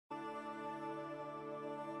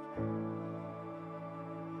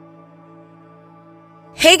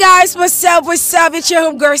Hey guys, what's up? What's up? It's your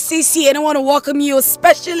homegirl Cece, and I want to welcome you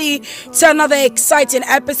especially to another exciting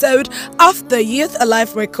episode of the Youth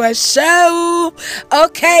Alive Request Show.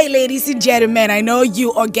 Okay, ladies and gentlemen, I know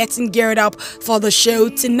you are getting geared up for the show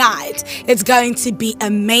tonight. It's going to be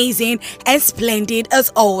amazing and splendid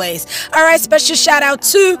as always. Alright, special shout out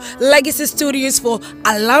to Legacy Studios for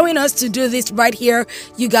allowing us to do this right here.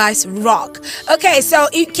 You guys rock. Okay, so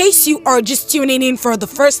in case you are just tuning in for the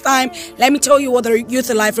first time, let me tell you what the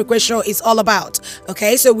Youth Alive Request Show is all about.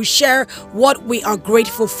 Okay, so we share what we are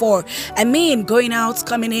grateful for. I mean, going out,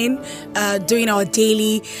 coming in, doing our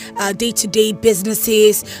daily, day-to-day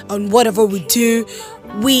businesses, on whatever we do.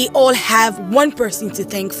 We all have one person to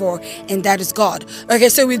thank for, and that is God. Okay,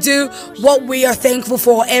 so we do what we are thankful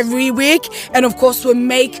for every week, and of course we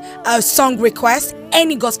make a song request,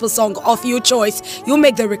 any gospel song of your choice. You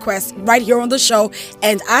make the request right here on the show,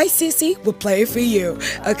 and I, Cece, will play it for you.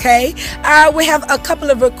 Okay, we have a couple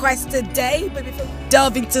of requests today, but before we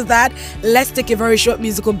delve into that, let's take a very short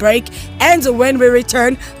musical break, and when we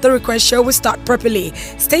return, the request show will start properly.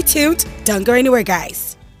 Stay tuned, don't go anywhere,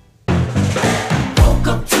 guys.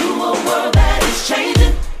 Welcome to a world that is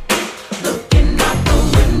changing. Looking out the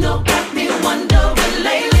window got me wondering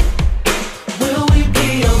lately, will we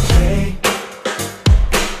be okay?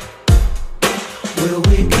 Will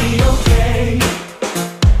we be okay?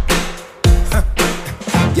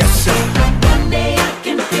 Yes, sir. One day I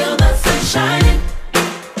can feel the sun shining.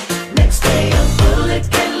 Next day a bullet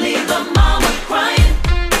can leave a mama crying.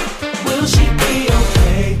 Will she be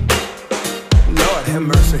okay? Lord have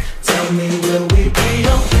mercy. Tell me, will we be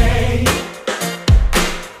okay?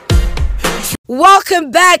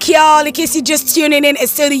 Welcome back, y'all. In case you're just tuning in,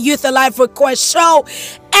 it's still the Youth Alive Request Show.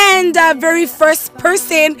 And the very first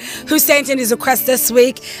person who sent in his request this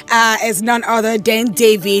week is none other than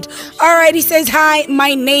David. All right, he says, hi,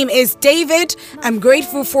 my name is David. I'm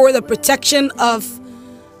grateful for the protection of...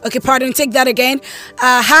 Okay, pardon, take that again.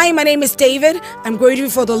 Hi, my name is David. I'm grateful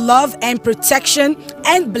for the love and protection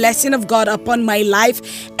and blessing of God upon my life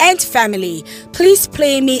and family. Please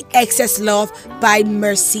play me Excess Love by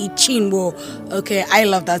Mercy Chinwo. Okay, I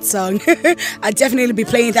love that song. I'll definitely be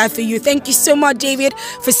playing that for you. Thank you so much, David,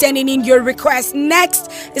 for sending in your request. Next,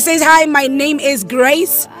 it says, hi, my name is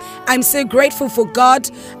Grace. I'm so grateful for God.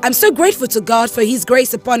 I'm so grateful to God for His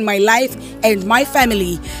grace upon my life and my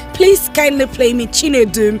family. Please kindly play me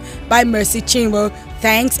Chinedum by Mercy Chinwo.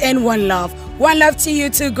 Thanks and one love. One love to you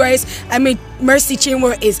too, Grace. I mean, Mercy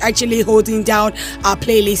Chinwo is actually holding down our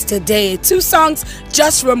playlist today. 2 songs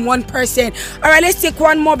just from one person. All right, let's take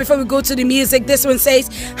one more before we go to the music. This one says,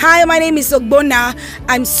 hi, my name is Ogbona.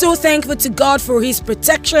 I'm so thankful to God for His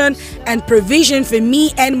protection and provision for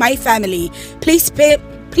me and my family. Please play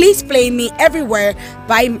me Everywhere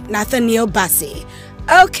by Nathaniel Bassey.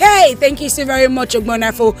 Okay, thank you so very much,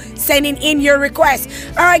 Ogbona, for sending in your request.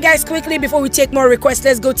 All right, guys, quickly before we take more requests,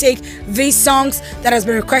 let's go take these songs that has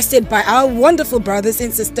been requested by our wonderful brothers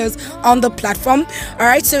and sisters on the platform. All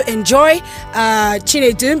right, so enjoy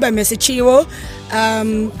Chinedum by Mercy Chinwo,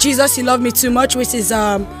 Jesus, You Love Me Too Much, which is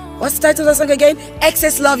what's the title of the song again?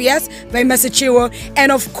 Excess Love, yes, by Mercy Chinwo,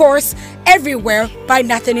 and of course, Everywhere by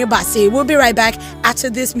Nathaniel Bassey. We'll be right back after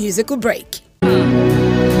this musical break.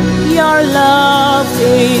 Your love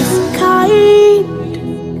is kind.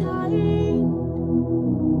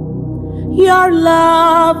 Your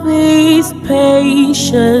love is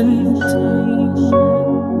patient.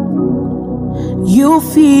 You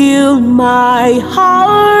fill my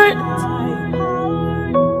heart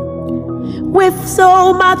with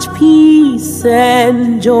so much peace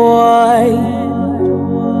and joy.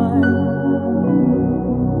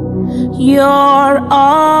 You're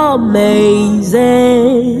amazing.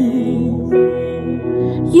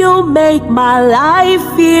 You make my life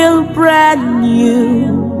feel brand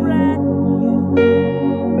new.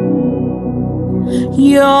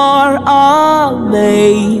 You're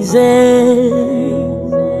amazing.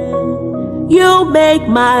 You make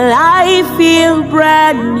my life feel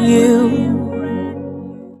brand new.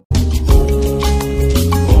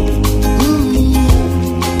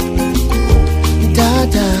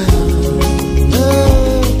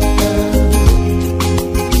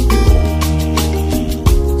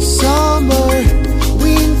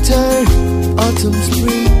 Autumn,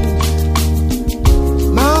 spring,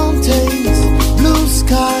 mountains, blue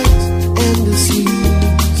skies, and the seas,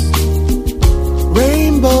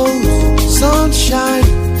 rainbows, sunshine,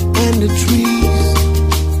 and the trees.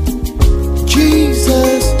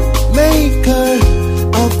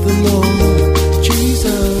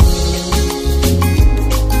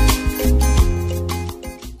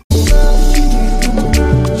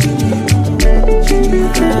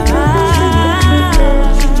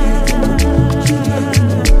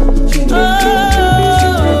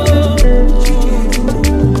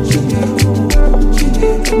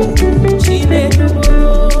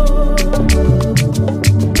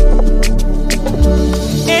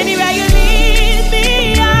 Anywhere you lead me,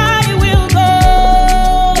 I will go.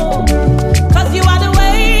 'Cause you are the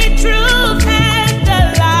way, truth, and the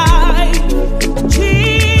light.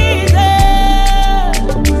 Jesus,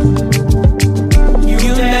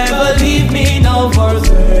 you never leave me nor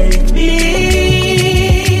forsake me.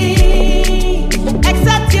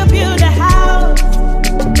 Except you build a house,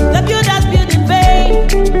 the builders build in vain.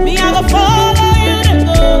 Me, I go follow you to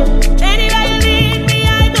go. Anywhere you lead me, I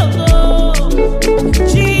go go.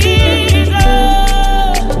 Jesus,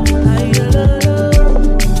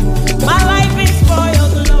 my life is for your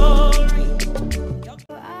glory.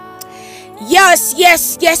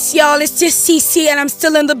 Yes, y'all. It's just CC, and I'm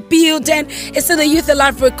still in the building. It's the Youth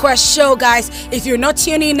Alive Request Show, guys. If you're not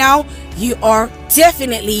tuning now, you are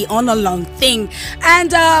definitely on a long thing.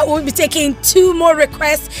 And we'll be taking 2 more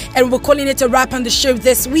requests, and we're calling it a wrap on the show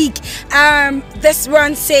this week. This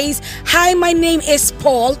one says, "Hi, my name is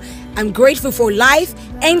Paul. I'm grateful for life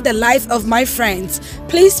and the life of my friends.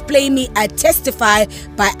 Please play me I Testify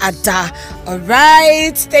by Ada." All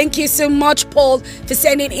right. Thank you so much, Paul, for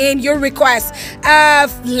sending in your request.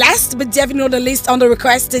 Last but definitely not the least on the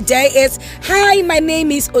request today is, "Hi, my name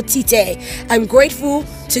is Otite. I'm grateful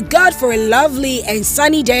to God for a lovely and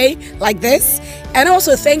sunny day like this, and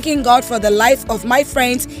also thanking God for the life of my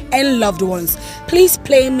friends and loved ones. Please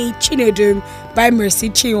play me Chinedum by Mercy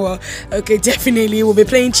Chinwo." Okay, definitely we'll be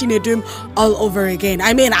playing Chinedum all over again.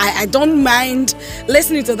 I mean, I don't mind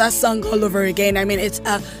listening to that song all over again. I mean, it's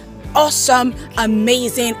a awesome,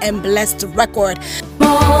 amazing, and blessed record.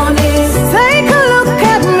 Take a look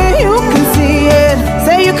at me, you can see it.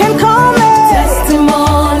 Say you can call me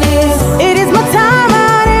testimonies. It is my time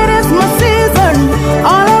and it is my season.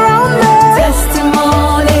 All around me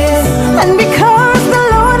testimonies. And because the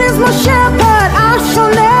Lord is my shepherd, I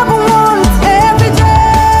shall never want every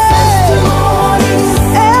day. Testimonies.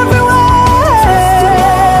 Everywhere.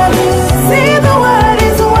 Testimonies. See the word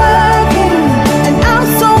is working, and I'm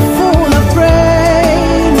so full of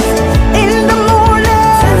praise. In the morning,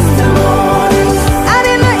 testimonies. And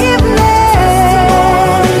in the evening,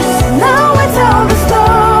 now I tell the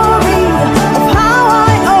story of how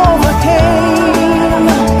I overcame.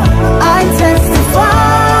 I testify.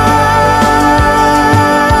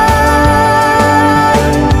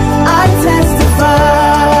 I testify.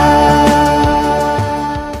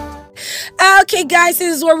 Okay, guys,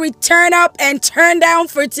 this is where we turn up and turn down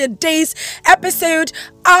for today's episode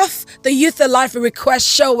of the Youth Alive Request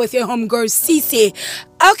Show with your homegirl Cece.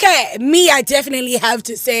 Okay, me, I definitely have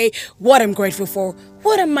to say what I'm grateful for.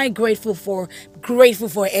 What am I grateful for? Grateful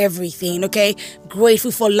for everything, okay?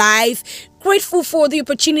 Grateful for life. Grateful for the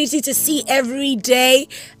opportunity to see every day.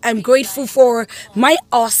 I'm grateful for my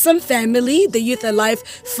awesome family, the Youth Alive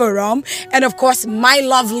Forum, and of course, my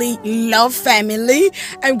lovely love family.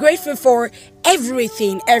 I'm grateful for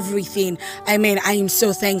everything. I mean, I am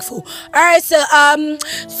so thankful. All right,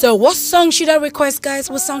 so what song should I request, guys?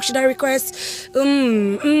 What song should I request?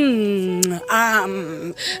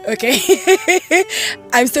 Okay.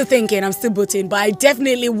 I'm still thinking, I'm still booting, but I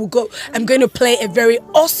definitely will go. I'm going to play a very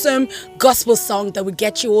awesome gospel song that will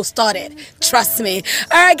get you all started. Trust me.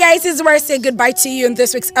 All right, guys, this is where I say goodbye to you in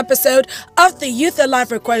this week's episode of the Youth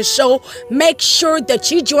Alive Request Show. Make sure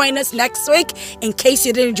that you join us next week. In case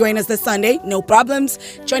you didn't join us this Sunday, no problems.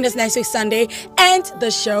 Join us next week Sunday, and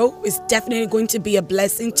the show is definitely going to be a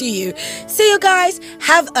blessing to you. See you guys.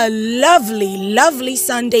 Have a lovely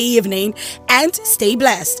Sunday evening, and stay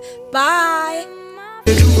blessed. Bye.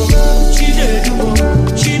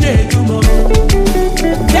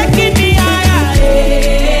 Take it